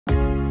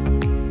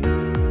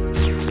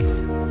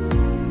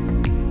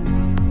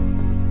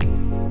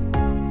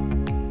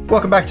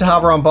Welcome back to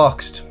Hardware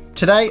Unboxed.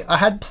 Today I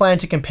had planned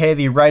to compare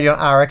the Radeon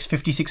RX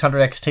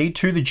 5600 XT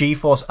to the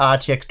GeForce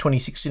RTX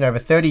 2060 over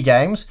 30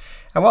 games,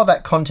 and while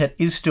that content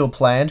is still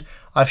planned,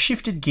 I've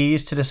shifted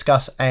gears to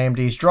discuss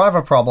AMD's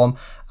driver problem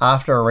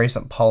after a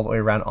recent poll that we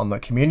ran on the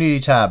community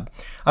tab.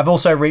 I've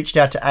also reached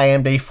out to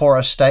AMD for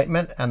a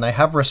statement and they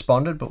have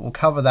responded, but we'll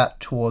cover that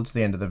towards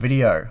the end of the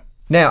video.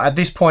 Now, at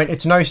this point,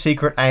 it's no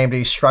secret AMD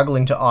is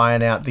struggling to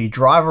iron out the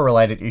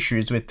driver-related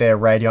issues with their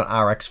Radeon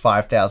RX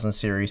 5000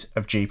 series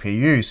of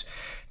GPUs.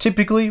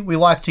 Typically, we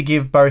like to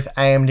give both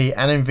AMD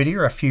and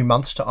Nvidia a few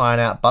months to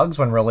iron out bugs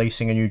when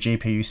releasing a new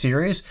GPU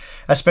series,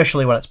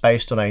 especially when it's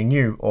based on a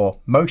new or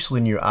mostly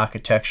new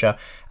architecture,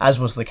 as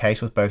was the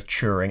case with both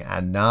Turing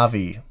and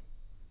Navi.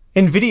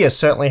 Nvidia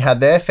certainly had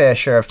their fair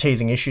share of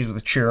teething issues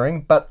with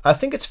Turing, but I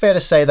think it's fair to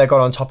say they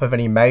got on top of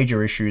any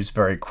major issues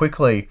very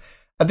quickly.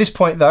 At this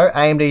point though,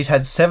 AMD's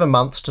had 7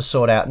 months to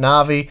sort out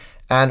Navi,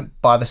 and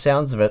by the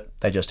sounds of it,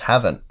 they just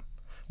haven't.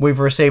 We've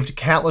received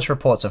countless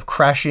reports of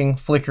crashing,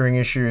 flickering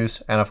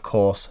issues, and of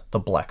course, the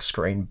black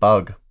screen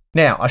bug.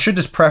 Now, I should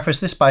just preface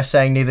this by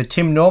saying neither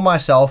Tim nor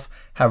myself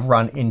have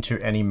run into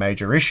any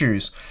major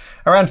issues.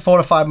 Around 4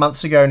 to 5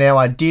 months ago now,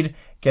 I did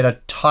get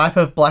a type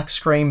of black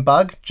screen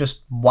bug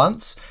just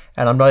once,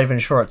 and I'm not even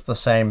sure it's the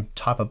same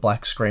type of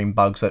black screen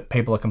bugs that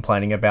people are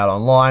complaining about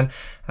online.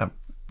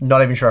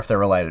 Not even sure if they're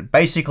related.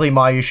 Basically,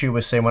 my issue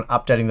was seen when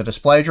updating the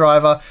display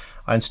driver.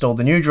 I installed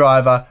the new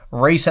driver,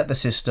 reset the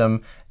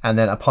system, and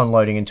then upon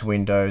loading into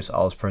Windows,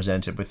 I was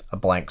presented with a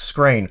blank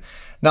screen.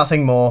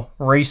 Nothing more,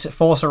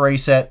 force a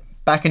reset,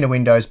 back into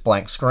Windows,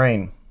 blank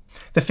screen.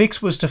 The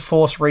fix was to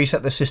force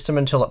reset the system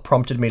until it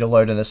prompted me to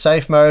load into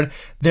safe mode.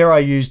 There I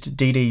used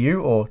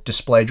DDU, or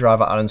Display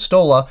Driver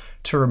Uninstaller,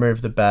 to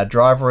remove the bad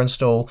driver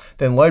install,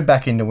 then load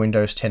back into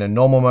Windows 10 in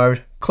normal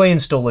mode, clean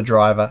install the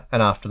driver,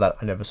 and after that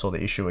I never saw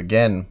the issue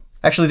again.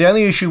 Actually, the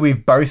only issue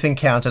we've both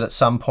encountered at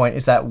some point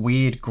is that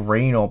weird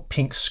green or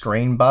pink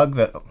screen bug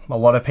that a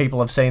lot of people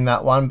have seen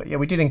that one, but yeah,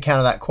 we did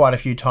encounter that quite a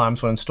few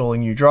times when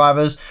installing new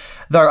drivers,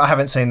 though I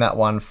haven't seen that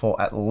one for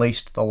at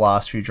least the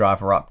last few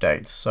driver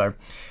updates, so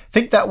I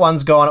think that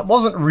one's gone. It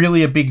wasn't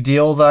really a big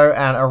deal though,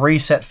 and a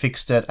reset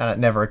fixed it, and it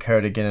never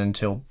occurred again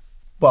until,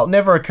 well,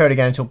 never occurred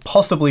again until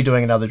possibly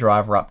doing another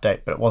driver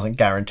update, but it wasn't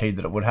guaranteed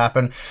that it would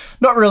happen.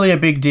 Not really a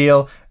big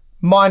deal,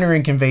 minor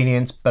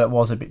inconvenience, but it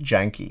was a bit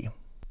janky.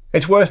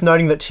 It's worth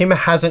noting that Tim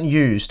hasn't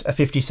used a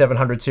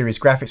 5700 series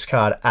graphics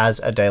card as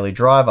a daily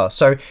driver,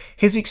 so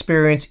his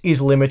experience is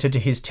limited to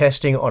his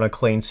testing on a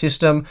clean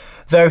system,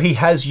 though he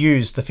has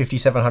used the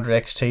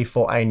 5700 XT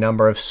for a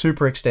number of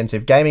super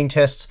extensive gaming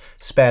tests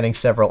spanning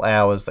several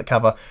hours that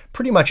cover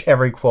pretty much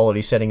every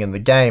quality setting in the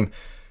game,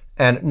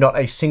 and not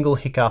a single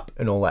hiccup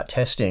in all that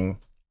testing.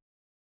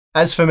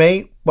 As for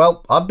me,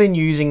 well, I've been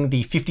using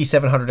the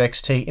 5700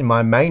 XT in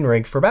my main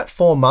rig for about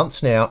 4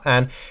 months now,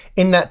 and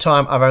in that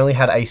time I've only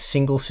had a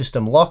single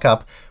system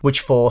lockup,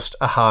 which forced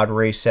a hard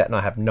reset, and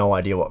I have no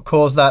idea what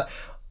caused that.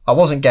 I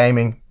wasn't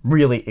gaming,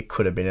 really it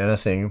could have been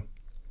anything.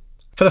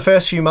 For the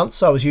first few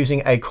months I was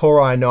using a Core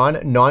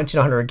i9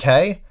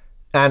 9900K,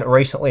 and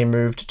recently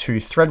moved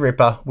to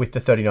Threadripper with the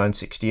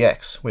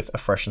 3960X with a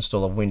fresh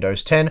install of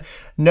Windows 10,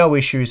 no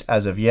issues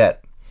as of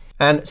yet.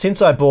 And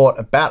since I bought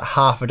about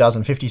half a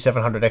dozen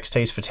 5700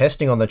 XTs for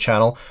testing on the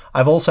channel,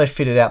 I've also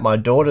fitted out my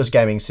daughter's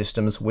gaming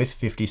systems with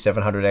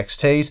 5700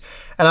 XTs,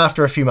 and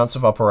after a few months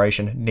of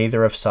operation,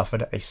 neither have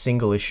suffered a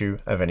single issue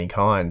of any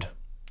kind.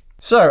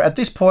 So at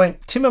this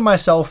point, Tim and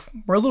myself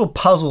were a little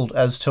puzzled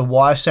as to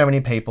why so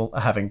many people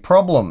are having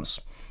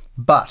problems.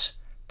 But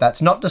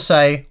that's not to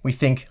say we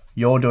think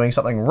you're doing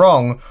something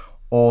wrong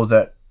or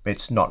that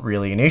it's not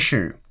really an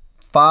issue.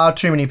 Far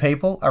too many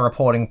people are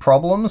reporting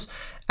problems,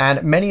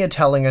 and many are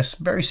telling us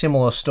very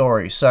similar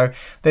stories, so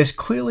there's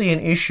clearly an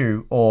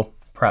issue, or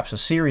perhaps a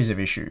series of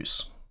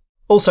issues.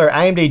 Also,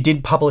 AMD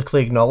did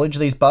publicly acknowledge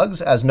these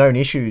bugs as known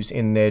issues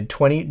in their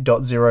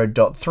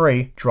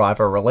 20.0.3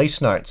 driver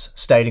release notes,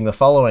 stating the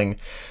following: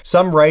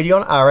 some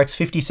Radeon RX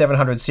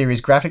 5700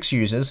 series graphics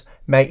users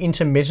may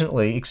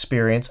intermittently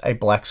experience a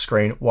black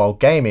screen while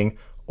gaming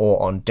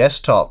or on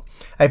desktop.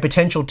 A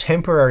potential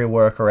temporary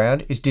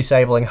workaround is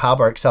disabling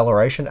hardware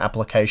acceleration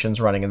applications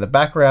running in the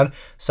background,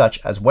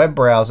 such as web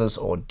browsers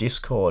or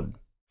Discord.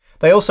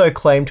 They also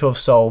claim to have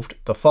solved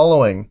the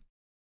following: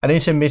 an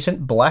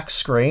intermittent black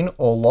screen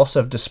or loss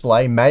of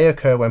display may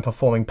occur when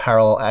performing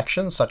parallel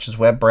actions such as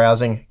web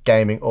browsing,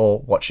 gaming, or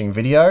watching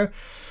video.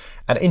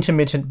 An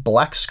intermittent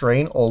black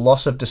screen or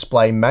loss of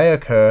display may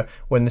occur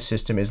when the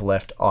system is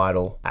left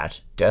idle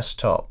at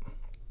desktop.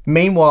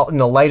 Meanwhile, in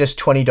the latest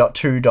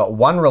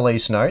 20.2.1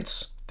 release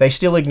notes, they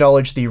still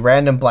acknowledge the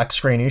random black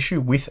screen issue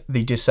with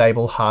the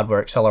disable hardware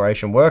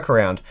acceleration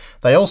workaround.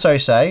 They also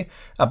say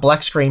a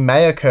black screen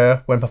may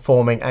occur when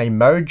performing a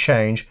mode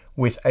change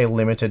with a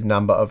limited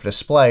number of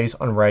displays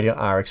on Radeon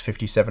RX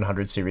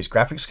 5700 series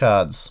graphics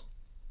cards.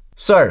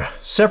 So,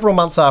 several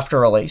months after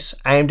release,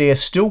 AMD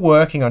is still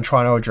working on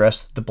trying to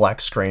address the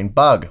black screen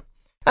bug.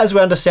 As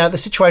we understand, the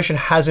situation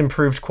has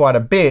improved quite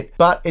a bit,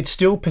 but it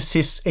still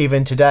persists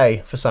even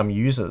today for some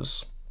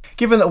users.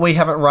 Given that we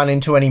haven't run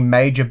into any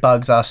major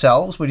bugs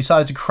ourselves, we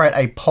decided to create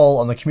a poll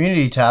on the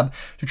community tab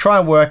to try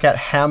and work out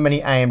how many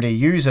AMD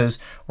users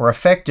were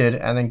affected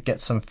and then get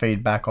some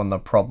feedback on the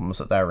problems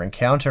that they were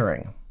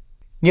encountering.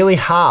 Nearly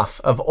half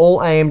of all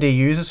AMD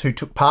users who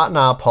took part in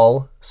our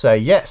poll say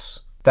yes,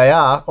 they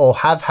are or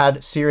have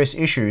had serious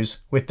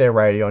issues with their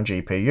Radeon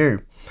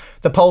GPU.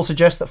 The poll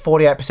suggests that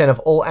 48% of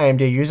all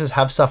AMD users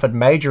have suffered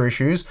major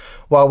issues,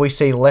 while we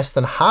see less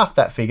than half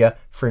that figure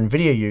for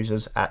Nvidia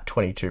users at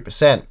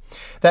 22%.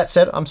 That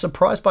said, I'm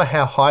surprised by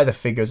how high the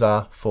figures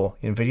are for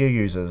Nvidia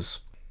users.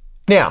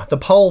 Now, the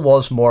poll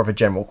was more of a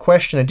general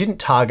question and didn't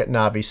target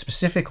Navi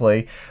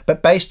specifically,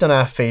 but based on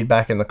our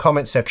feedback in the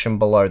comment section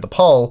below the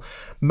poll,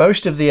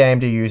 most of the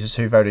AMD users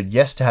who voted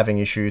yes to having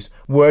issues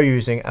were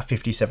using a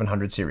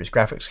 5700 series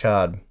graphics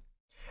card.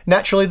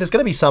 Naturally, there's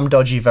going to be some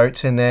dodgy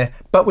votes in there,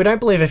 but we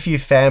don't believe a few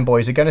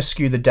fanboys are going to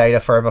skew the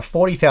data for over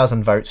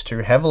 40,000 votes too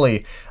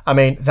heavily. I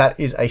mean, that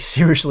is a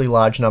seriously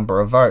large number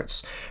of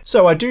votes.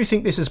 So I do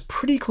think this is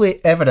pretty clear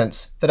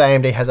evidence that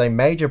AMD has a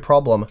major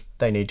problem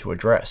they need to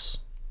address.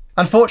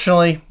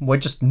 Unfortunately, we're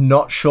just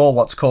not sure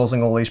what's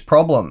causing all these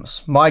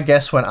problems. My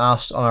guess when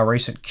asked on a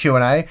recent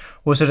Q&A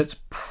was that it's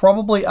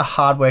probably a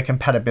hardware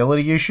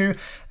compatibility issue,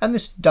 and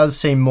this does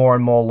seem more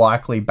and more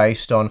likely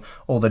based on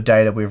all the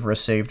data we've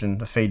received and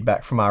the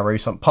feedback from our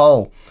recent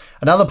poll.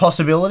 Another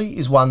possibility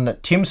is one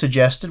that Tim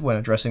suggested when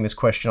addressing this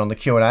question on the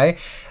Q&A.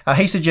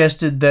 He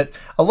suggested that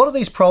a lot of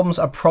these problems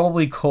are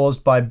probably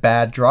caused by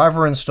bad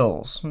driver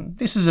installs.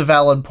 This is a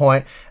valid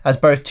point, as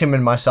both Tim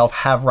and myself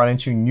have run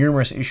into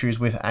numerous issues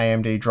with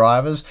AMD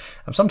drivers,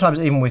 and sometimes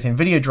even with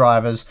Nvidia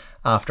drivers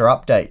after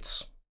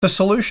updates. The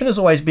solution has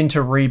always been to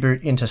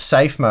reboot into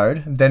safe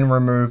mode, then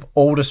remove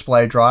all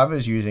display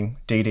drivers using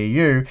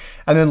DDU,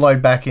 and then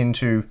load back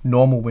into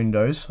normal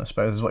Windows, I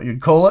suppose is what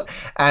you'd call it,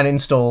 and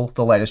install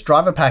the latest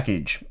driver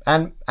package.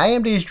 And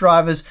AMD's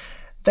drivers,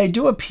 they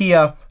do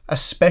appear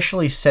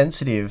especially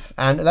sensitive,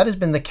 and that has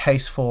been the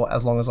case for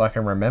as long as I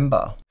can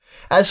remember.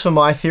 As for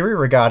my theory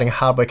regarding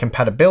hardware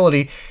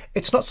compatibility,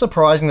 it's not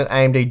surprising that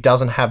AMD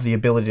doesn't have the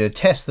ability to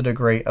test the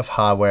degree of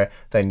hardware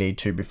they need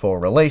to before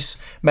release,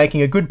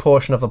 making a good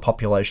portion of the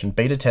population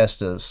beta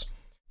testers.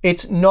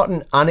 It's not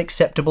an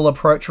unacceptable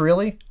approach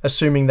really,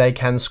 assuming they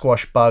can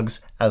squash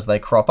bugs as they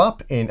crop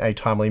up in a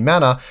timely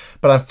manner,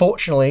 but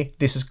unfortunately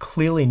this is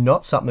clearly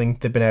not something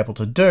they've been able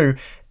to do,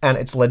 and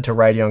it's led to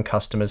Radeon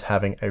customers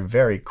having a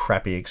very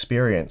crappy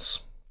experience.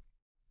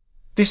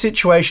 This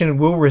situation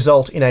will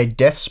result in a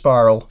death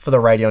spiral for the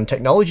Radeon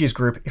Technologies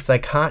group if they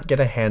can't get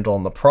a handle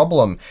on the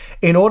problem.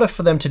 In order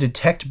for them to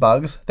detect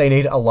bugs, they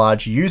need a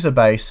large user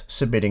base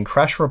submitting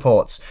crash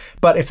reports.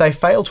 But if they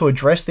fail to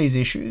address these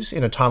issues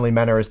in a timely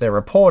manner as they're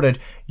reported,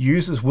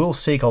 users will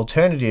seek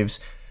alternatives.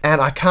 And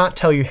I can't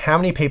tell you how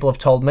many people have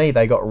told me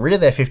they got rid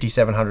of their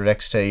 5700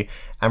 XT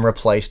and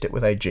replaced it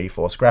with a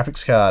GeForce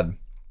graphics card.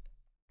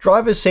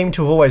 Drivers seem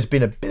to have always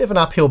been a bit of an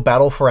uphill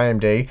battle for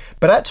AMD,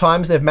 but at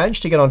times they've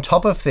managed to get on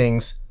top of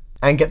things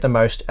and get the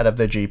most out of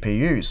their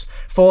GPUs.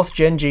 4th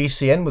Gen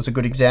GCN was a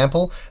good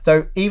example,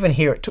 though even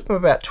here it took them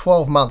about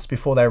 12 months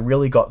before they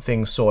really got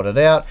things sorted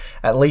out,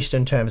 at least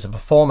in terms of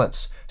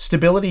performance.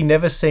 Stability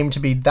never seemed to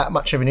be that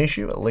much of an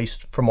issue, at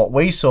least from what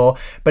we saw,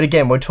 but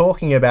again, we're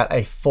talking about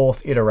a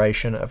 4th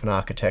iteration of an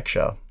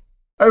architecture.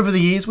 Over the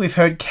years, we've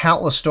heard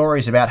countless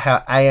stories about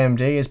how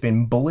AMD has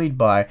been bullied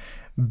by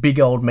big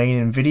old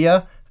mean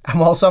Nvidia. And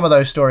while some of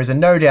those stories are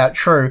no doubt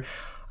true,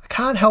 I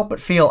can't help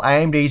but feel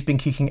AMD's been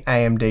kicking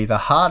AMD the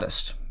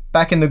hardest.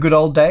 Back in the good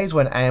old days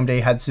when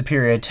AMD had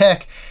superior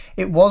tech,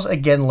 it was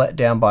again let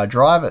down by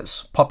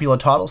drivers. Popular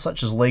titles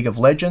such as League of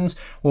Legends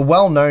were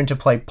well known to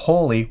play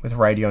poorly with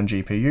Radeon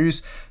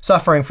GPUs,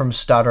 suffering from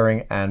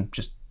stuttering and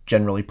just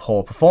generally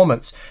poor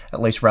performance, at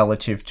least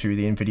relative to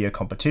the Nvidia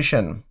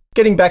competition.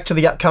 Getting back to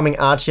the upcoming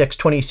RTX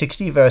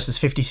 2060 versus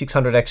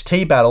 5600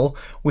 XT battle,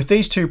 with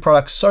these two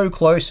products so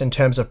close in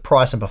terms of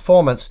price and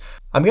performance,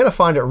 I'm going to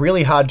find it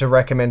really hard to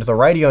recommend the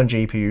Radeon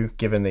GPU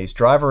given these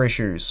driver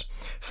issues.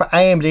 For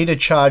AMD to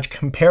charge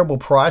comparable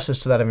prices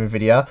to that of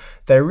Nvidia,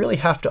 they really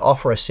have to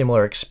offer a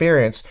similar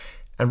experience,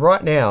 and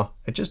right now,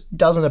 it just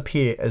doesn't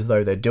appear as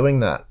though they're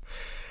doing that.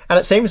 And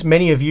it seems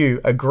many of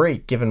you agree,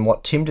 given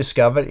what Tim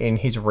discovered in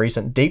his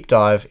recent deep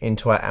dive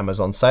into our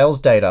Amazon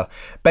sales data.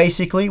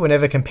 Basically,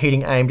 whenever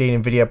competing AMD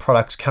and Nvidia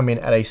products come in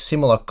at a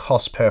similar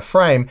cost per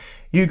frame,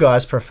 you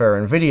guys prefer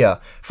Nvidia.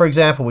 For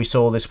example, we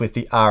saw this with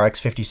the RX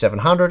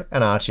 5700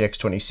 and RTX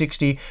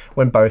 2060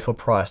 when both were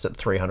priced at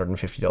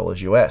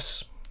 $350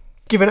 US.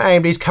 Given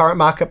AMD's current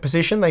market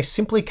position, they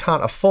simply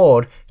can't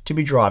afford to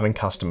be driving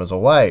customers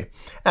away.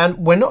 And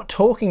we're not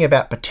talking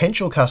about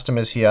potential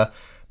customers here,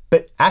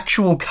 but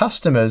actual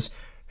customers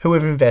who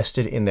have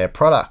invested in their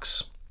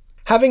products.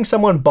 Having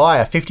someone buy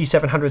a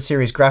 5700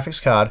 series graphics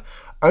card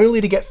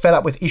only to get fed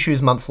up with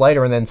issues months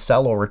later and then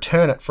sell or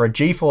return it for a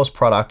GeForce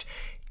product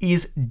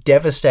is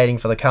devastating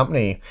for the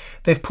company.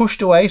 They've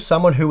pushed away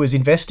someone who was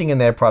investing in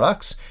their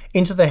products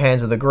into the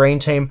hands of the green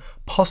team,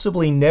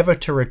 possibly never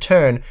to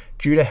return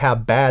due to how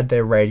bad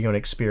their Radeon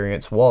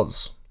experience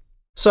was.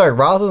 So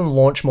rather than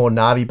launch more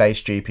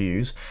Navi-based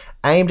GPUs,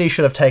 AMD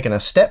should have taken a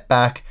step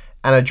back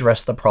and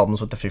addressed the problems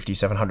with the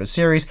 5700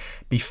 series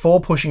before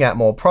pushing out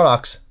more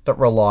products that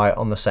rely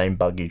on the same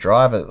buggy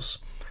drivers.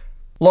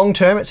 Long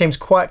term, it seems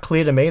quite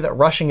clear to me that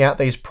rushing out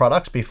these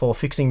products before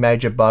fixing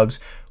major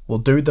bugs will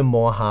do them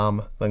more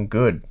harm than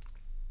good.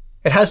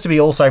 It has to be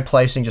also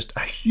placing just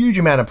a huge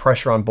amount of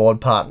pressure on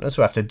board partners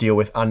who have to deal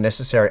with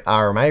unnecessary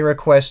RMA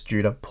requests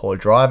due to poor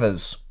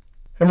drivers.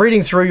 And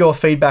reading through your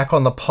feedback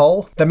on the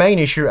poll, the main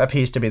issue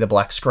appears to be the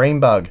black screen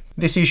bug.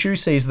 This issue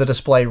sees the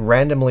display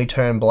randomly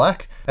turn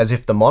black, as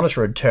if the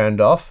monitor had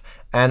turned off,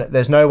 and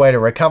there's no way to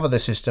recover the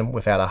system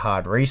without a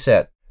hard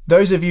reset.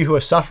 Those of you who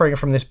are suffering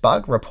from this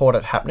bug report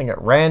it happening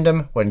at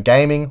random, when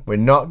gaming,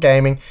 when not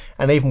gaming,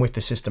 and even with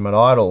the system at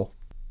idle.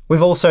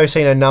 We've also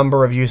seen a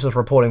number of users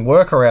reporting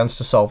workarounds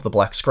to solve the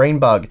black screen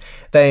bug.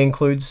 They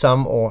include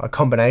some or a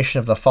combination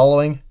of the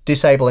following: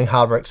 disabling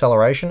hardware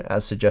acceleration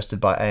as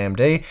suggested by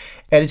AMD,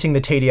 editing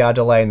the TDR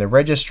delay in the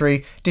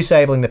registry,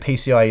 disabling the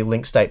PCIe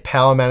link state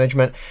power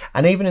management,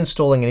 and even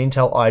installing an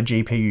Intel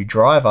iGPU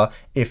driver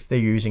if they're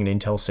using an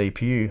Intel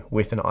CPU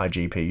with an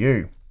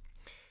iGPU.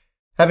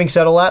 Having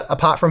said all that,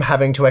 apart from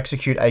having to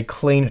execute a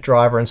clean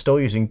driver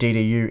install using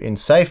DDU in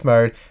safe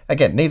mode,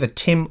 again, neither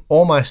Tim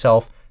or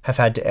myself have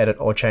had to edit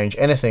or change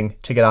anything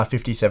to get our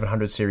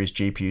 5700 series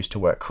GPUs to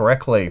work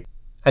correctly.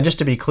 And just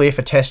to be clear,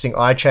 for testing,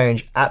 I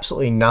change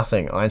absolutely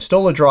nothing. I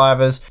install the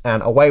drivers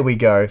and away we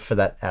go for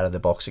that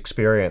out-of-the-box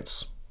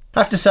experience.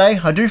 I have to say,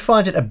 I do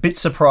find it a bit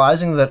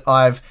surprising that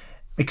I've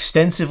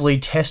extensively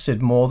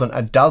tested more than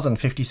a dozen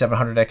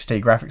 5700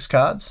 XT graphics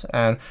cards,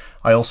 and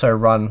I also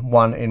run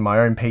one in my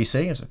own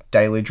PC as a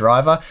daily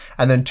driver,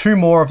 and then 2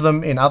 more of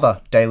them in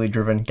other daily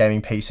driven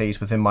gaming PCs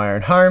within my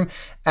own home,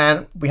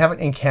 and we haven't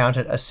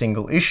encountered a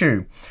single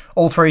issue.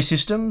 All 3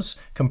 systems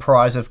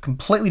comprise of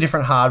completely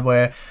different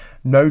hardware.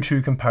 No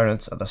 2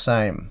 components are the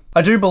same.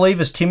 I do believe,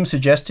 as Tim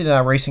suggested in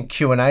our recent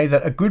Q&A,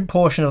 that a good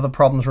portion of the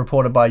problems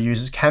reported by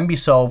users can be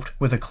solved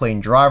with a clean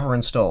driver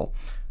install.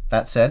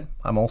 That said,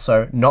 I'm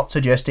also not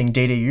suggesting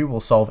DDU will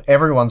solve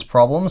everyone's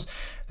problems.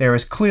 There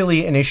is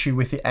clearly an issue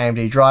with the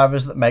AMD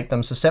drivers that make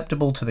them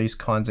susceptible to these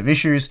kinds of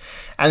issues,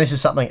 and this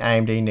is something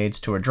AMD needs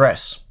to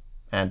address,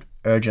 and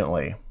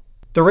urgently.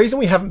 The reason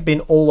we haven't been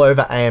all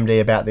over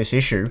AMD about this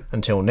issue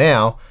until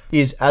now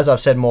is, as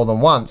I've said more than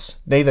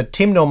once, neither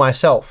Tim nor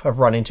myself have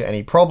run into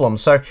any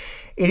problems, so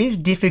it is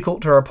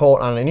difficult to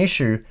report on an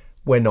issue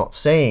we're not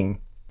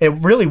seeing. It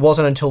really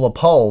wasn't until a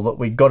poll that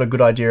we got a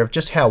good idea of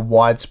just how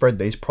widespread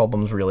these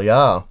problems really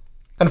are.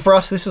 And for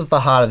us, this is the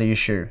heart of the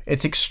issue.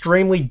 It's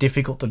extremely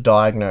difficult to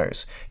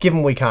diagnose,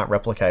 given we can't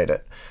replicate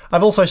it.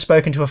 I've also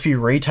spoken to a few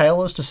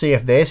retailers to see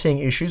if they're seeing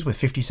issues with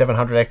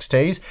 5700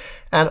 XTs,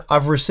 and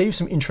I've received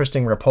some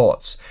interesting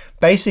reports.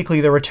 Basically,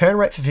 the return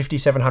rate for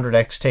 5700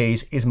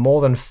 XTs is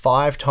more than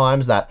 5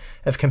 times that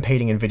of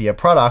competing Nvidia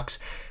products,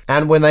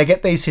 and when they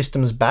get these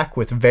systems back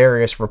with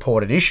various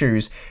reported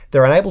issues,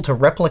 they're unable to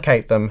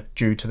replicate them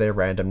due to their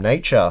random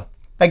nature.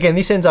 Again,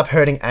 this ends up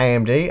hurting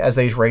AMD, as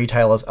these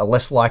retailers are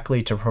less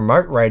likely to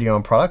promote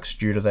Radeon products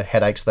due to the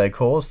headaches they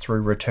cause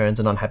through returns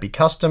and unhappy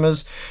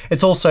customers.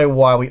 It's also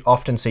why we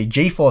often see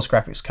GeForce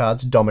graphics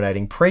cards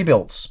dominating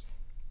pre-builts.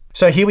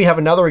 So here we have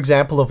another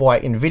example of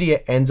why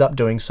Nvidia ends up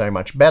doing so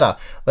much better.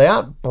 They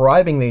aren't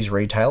bribing these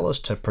retailers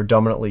to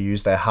predominantly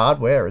use their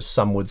hardware, as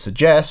some would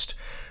suggest.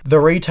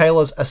 The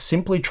retailers are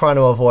simply trying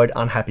to avoid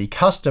unhappy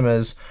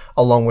customers,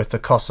 along with the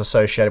costs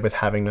associated with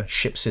having to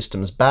ship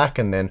systems back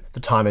and then the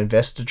time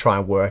invested to try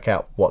and work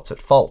out what's at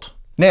fault.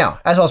 Now,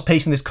 as I was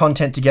piecing this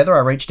content together, I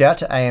reached out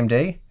to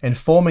AMD,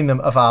 informing them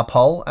of our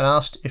poll and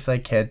asked if they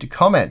cared to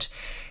comment.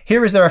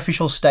 Here is their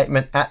official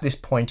statement at this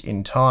point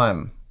in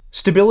time.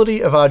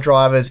 Stability of our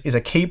drivers is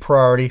a key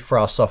priority for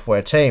our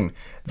software team.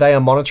 They are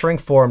monitoring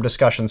forum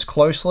discussions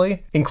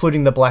closely,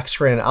 including the black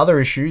screen and other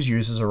issues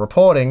users are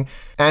reporting,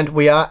 and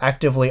we are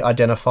actively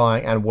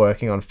identifying and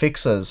working on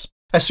fixes.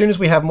 As soon as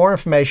we have more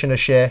information to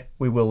share,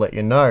 we will let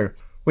you know.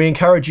 We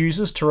encourage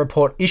users to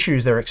report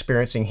issues they're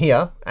experiencing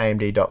here,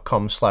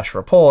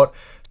 amd.com/report,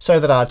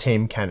 so that our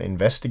team can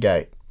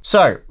investigate.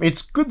 So,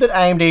 it's good that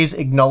AMD's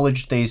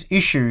acknowledged these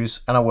issues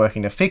and are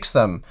working to fix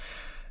them,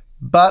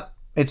 but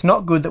it's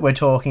not good that we're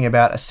talking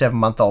about a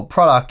 7-month-old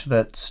product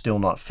that's still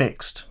not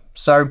fixed.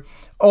 So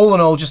all in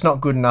all, just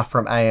not good enough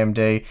from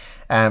AMD,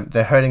 and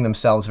they're hurting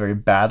themselves very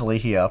badly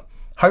here.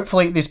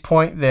 Hopefully at this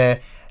point, they're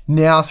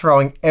now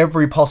throwing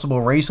every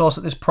possible resource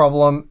at this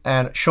problem,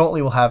 and shortly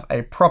we'll have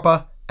a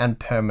proper and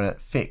permanent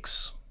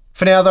fix.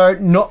 For now though,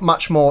 not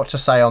much more to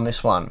say on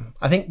this one.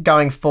 I think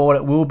going forward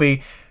it will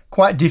be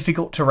quite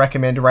difficult to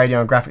recommend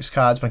Radeon graphics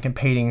cards when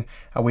competing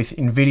with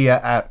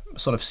Nvidia at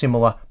sort of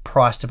similar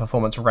price to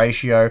performance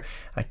ratio,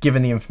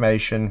 given the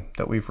information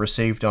that we've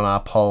received on our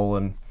poll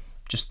and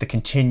just the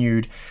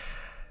continued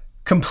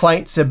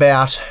complaints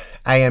about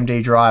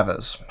AMD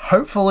drivers.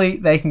 Hopefully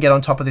they can get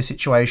on top of this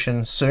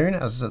situation soon,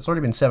 as it's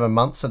already been 7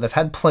 months, so they've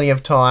had plenty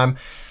of time.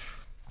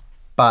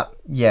 But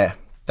yeah,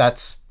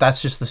 that's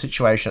just the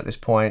situation at this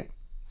point.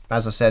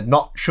 As I said,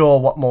 not sure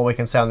what more we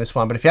can say on this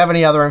one, but if you have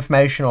any other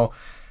information or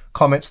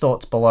comments,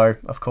 thoughts below,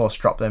 of course,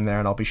 drop them there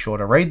and I'll be sure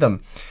to read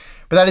them.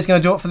 But that is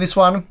going to do it for this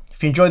one. If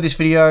If you enjoyed this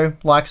video,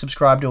 like,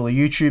 subscribe to all the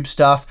YouTube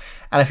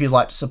stuff, and if you'd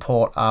like to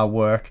support our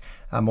work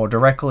more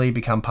directly,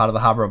 become part of the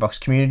Hardware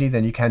Unboxed community,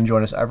 then you can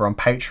join us over on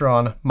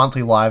Patreon,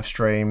 monthly live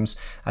streams,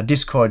 a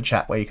Discord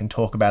chat where you can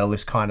talk about all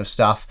this kind of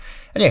stuff.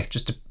 And yeah,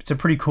 it's a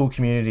pretty cool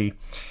community.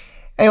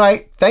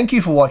 Anyway, thank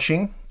you for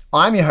watching.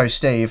 I'm your host,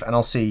 Steve, and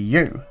I'll see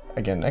you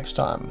again next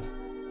time.